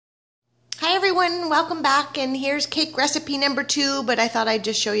Hi everyone, welcome back, and here's cake recipe number 2, but I thought I'd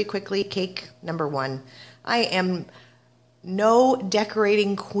just show you quickly cake number 1. I am no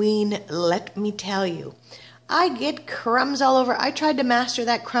decorating queen, let me tell you. I get crumbs all over. I tried to master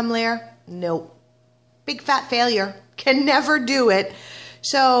that crumb layer. Nope. Big fat failure. Can never do it.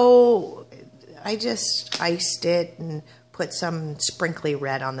 So I just iced it and put some sprinkly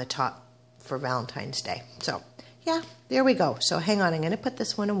red on the top for Valentine's Day. So yeah, there we go. So hang on, I'm going to put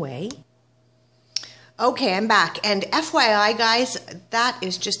this one away. Okay, I'm back. And FYI, guys, that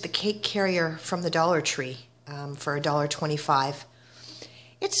is just the cake carrier from the Dollar Tree for $1.25.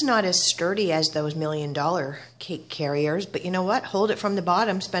 It's not as sturdy as those $1 million cake carriers, but you know what? Hold it from the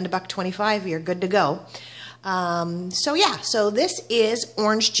bottom, spend $1.25, you're good to go. So yeah, so this is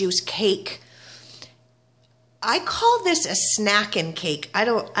orange juice cake. I call this a snackin' cake. I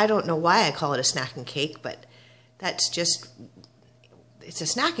don't know why I call it a snackin' cake, but that's just, it's a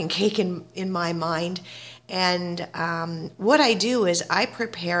snacking cake in my mind. And what I do is I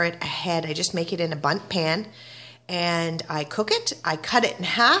prepare it ahead. I just make it in a bundt pan and I cook it. I cut it in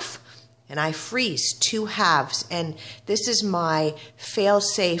half and I freeze 2 halves. And this is my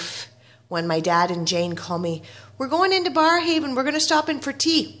fail-safe when my dad and Jane call me, we're going into Barhaven, we're going to stop in for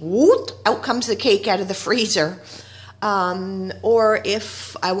tea. Whoop, out comes the cake out of the freezer. Or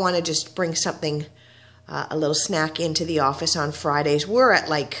if I want to just bring something a little snack into the office on Fridays. We're at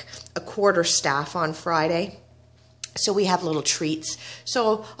like a quarter staff on Friday, so we have little treats.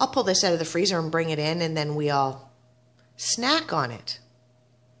 So I'll pull this out of the freezer and bring it in, and then we all snack on it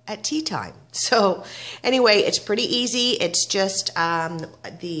at tea time. So anyway, it's pretty easy. It's just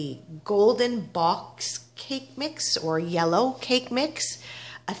the golden box cake mix or yellow cake mix,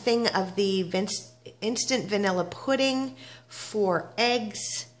 a thing of the instant vanilla pudding, 4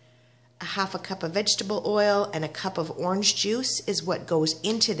 eggs, a half a cup of vegetable oil, and a cup of orange juice is what goes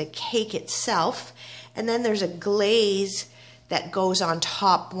into the cake itself. And then there's a glaze that goes on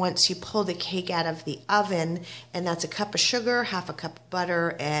top once you pull the cake out of the oven, and that's a cup of sugar, half a cup of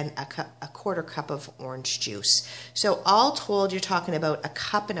butter, and a quarter cup of orange juice. So all told, you're talking about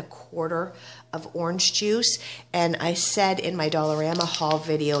 1.25 cups of orange juice. And I said in my Dollarama haul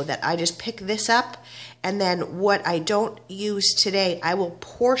video that I just pick this up, and then what I don't use today, I will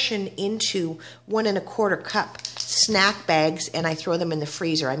portion into 1.25 cup snack bags, and I throw them in the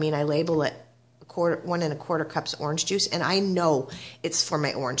freezer. I mean, I label it 1.25 cups orange juice, and I know it's for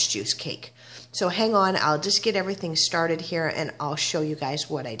my orange juice cake. So hang on, I'll just get everything started here, and I'll show you guys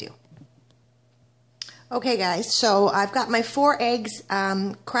what I do. Okay, guys, so I've got my 4 eggs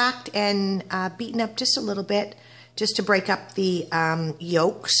cracked and beaten up just a little bit, just to break up the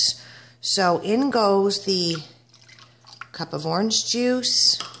yolks. So in goes the cup of orange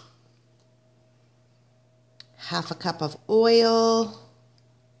juice, half a cup of oil,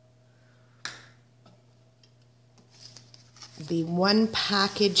 the 1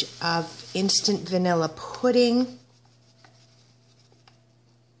 package of instant vanilla pudding,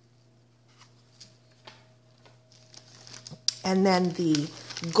 and then the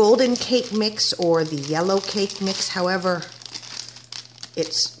golden cake mix or the yellow cake mix, however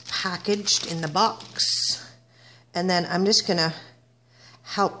it's packaged in the box. And then I'm just gonna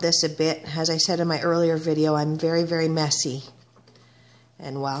help this a bit. As I said in my earlier video, I'm very, very messy.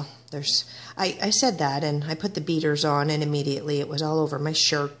 And well, I said that, and I put the beaters on, and immediately it was all over my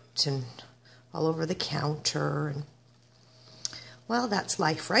shirt and all over the counter. And well, that's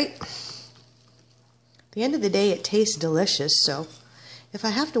life, right? At the end of the day, it tastes delicious, so if I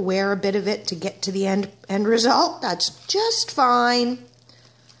have to wear a bit of it to get to the end result, that's just fine.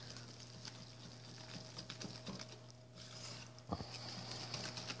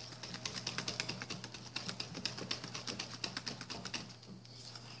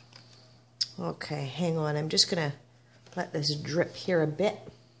 Okay, hang on. I'm just going to let this drip here a bit.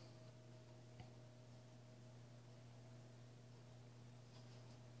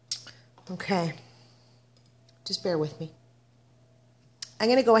 Okay, just bear with me. I'm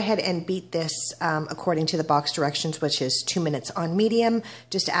going to go ahead and beat this according to the box directions, which is 2 minutes on medium,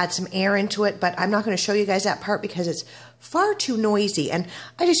 just to add some air into it. But I'm not going to show you guys that part because it's far too noisy, and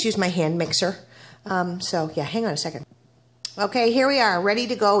I just use my hand mixer. So yeah, hang on a second. Okay, here we are, ready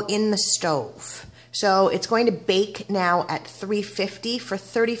to go in the stove. So it's going to bake now at 350 for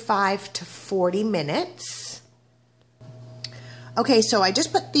 35 to 40 minutes. Okay, so I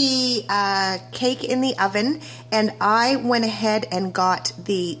just put the cake in the oven, and I went ahead and got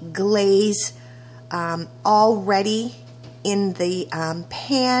the glaze all ready in the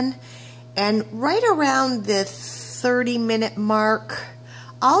pan. And right around the 30-minute mark,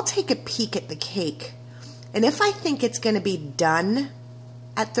 I'll take a peek at the cake. And if I think it's going to be done,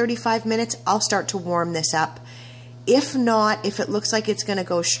 at 35 minutes, I'll start to warm this up. If not, if it looks like it's going to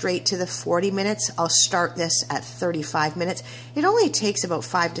go straight to the 40 minutes, I'll start this at 35 minutes. It only takes about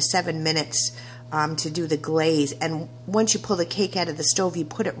 5 to 7 minutes to do the glaze, and once you pull the cake out of the stove, you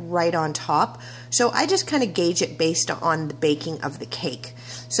put it right on top. So I just kind of gauge it based on the baking of the cake.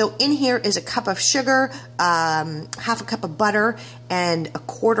 So in here is a cup of sugar, half a cup of butter, and a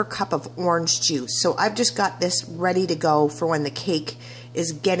 1/4 cup of orange juice. So I've just got this ready to go for when the cake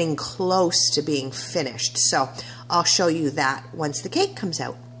is getting close to being finished. So I'll show you that once the cake comes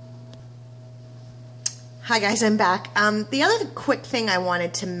out. Hi guys, I'm back. The other quick thing I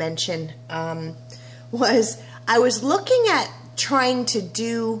wanted to mention was I was looking at trying to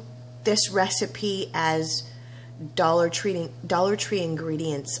do this recipe as Dollar Tree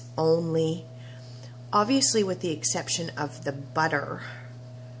ingredients only, obviously with the exception of the butter.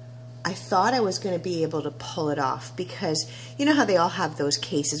 I thought I was going to be able to pull it off because you know how they all have those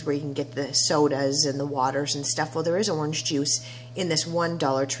cases where you can get the sodas and the waters and stuff. Well, there is orange juice in this one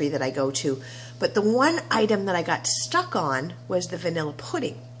Dollar Tree that I go to, but the one item that I got stuck on was the vanilla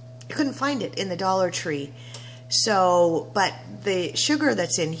pudding. I couldn't find it in the Dollar Tree. So, but the sugar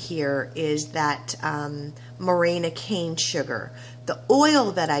that's in here is that Morena cane sugar. The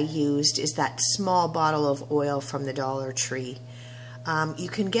oil that I used is that small bottle of oil from the Dollar Tree. You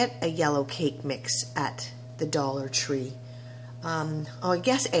can get a yellow cake mix at the Dollar Tree. Oh, I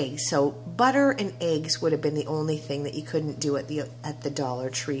guess eggs. So butter and eggs would have been the only thing that you couldn't do at the Dollar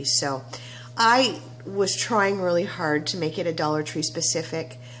Tree. So I was trying really hard to make it a Dollar Tree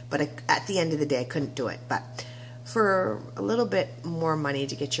specific, but at the end of the day I couldn't do it. But for a little bit more money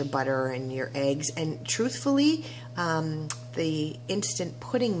to get your butter and your eggs, and truthfully, the instant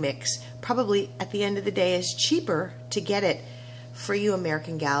pudding mix probably at the end of the day is cheaper to get it for you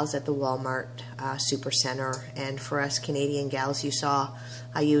American gals at the Walmart Supercenter, and for us Canadian gals, you saw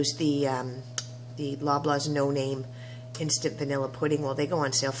I used the Loblaws No Name instant vanilla pudding. Well, they go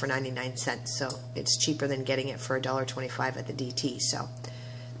on sale for 99 cents, so it's cheaper than getting it for $1.25 at the DT. So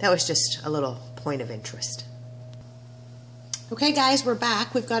that was just a little point of interest. Okay guys, we're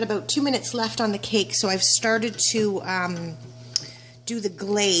back. We've got about 2 minutes left on the cake, so I've started to do the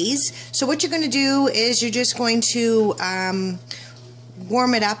glaze. So what you're going to do is you're just going to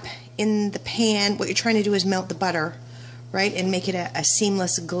warm it up in the pan. What you're trying to do is melt the butter, right, and make it a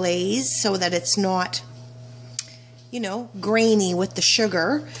seamless glaze so that it's not, you know, grainy with the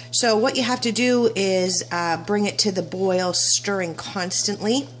sugar. So what you have to do is bring it to the boil, stirring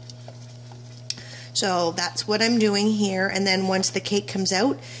constantly. So that's what I'm doing here, and then once the cake comes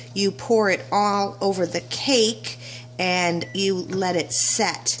out, you pour it all over the cake and you let it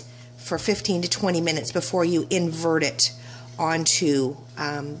set for 15 to 20 minutes before you invert it onto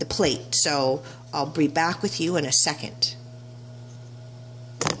the plate. So I'll be back with you in a second.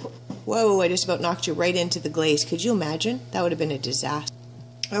 Whoa, I just about knocked you right into the glaze. Could you imagine? That would have been a disaster.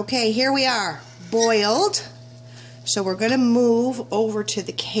 Okay, here we are, boiled. So we're going to move over to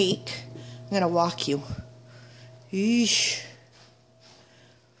the cake. I'm going to walk you. Eesh.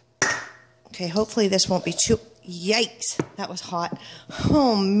 Okay, hopefully this won't be too... Yikes, that was hot.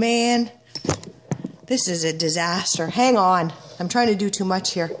 Oh, man. This is a disaster. Hang on. I'm trying to do too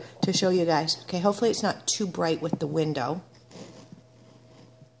much here to show you guys. Okay, hopefully it's not too bright with the window.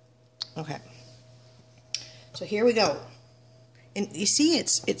 Okay. So here we go. And you see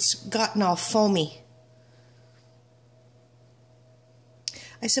it's gotten all foamy.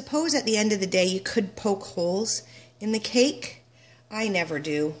 I suppose at the end of the day you could poke holes in the cake. I never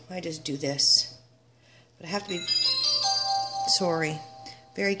do. I just do this. But I have to be,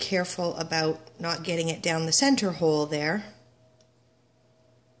 very careful about not getting it down the center hole there.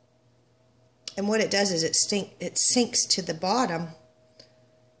 And what it does is it sinks to the bottom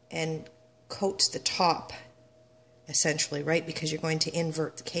and coats the top, essentially, right? Because you're going to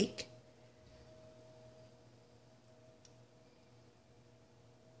invert the cake.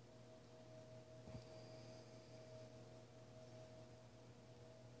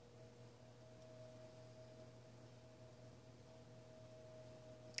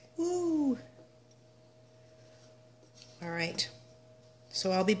 Woo! All right.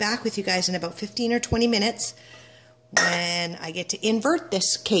 So I'll be back with you guys in about 15 or 20 minutes when I get to invert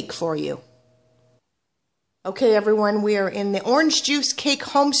this cake for you. Okay, everyone, we are in the orange juice cake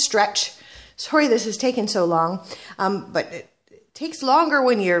home stretch. Sorry this has taken so long, but it takes longer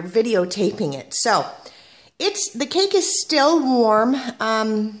when you're videotaping it. So the cake is still warm.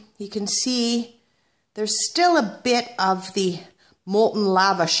 You can see there's still a bit of the molten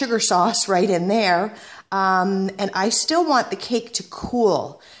lava sugar sauce right in there. And I still want the cake to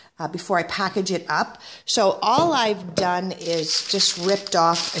cool. before I package it up. So all I've done is just ripped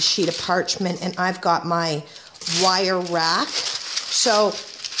off a sheet of parchment, and I've got my wire rack. So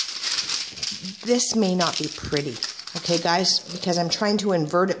this may not be pretty, okay guys, because I'm trying to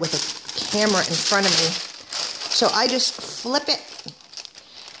invert it with a camera in front of me. So I just flip it,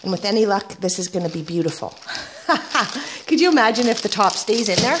 and with any luck, this is going to be beautiful. Could you imagine if the top stays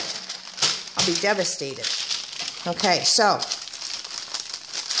in there? I'll be devastated. Okay, so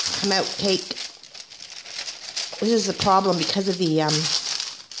come out cake. This is the problem because of the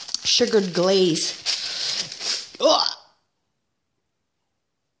sugared glaze. Ugh.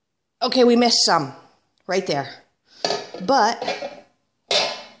 Okay, we missed some right there, but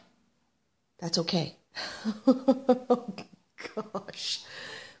that's okay. Oh, gosh,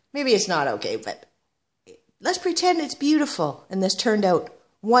 maybe it's not okay, but let's pretend it's beautiful, and this turned out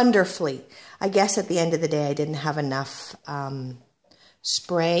wonderfully. I guess at the end of the day, I didn't have enough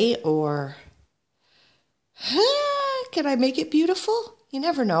spray, or can I make it beautiful? You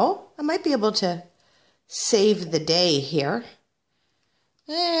never know. I might be able to save the day here.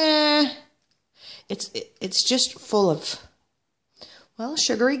 It's just full of, well,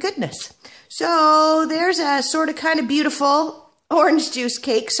 sugary goodness. So there's a sort of kind of beautiful orange juice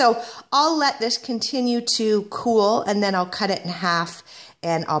cake. So I'll let this continue to cool, and then I'll cut it in half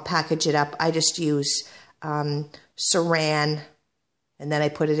and I'll package it up. I just use saran, and then I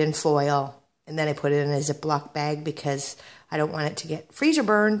put it in foil, and then I put it in a Ziploc bag because I don't want it to get freezer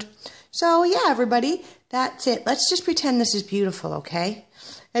burned. So yeah, everybody, that's it. Let's just pretend this is beautiful, okay?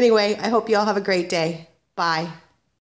 Anyway, I hope you all have a great day. Bye.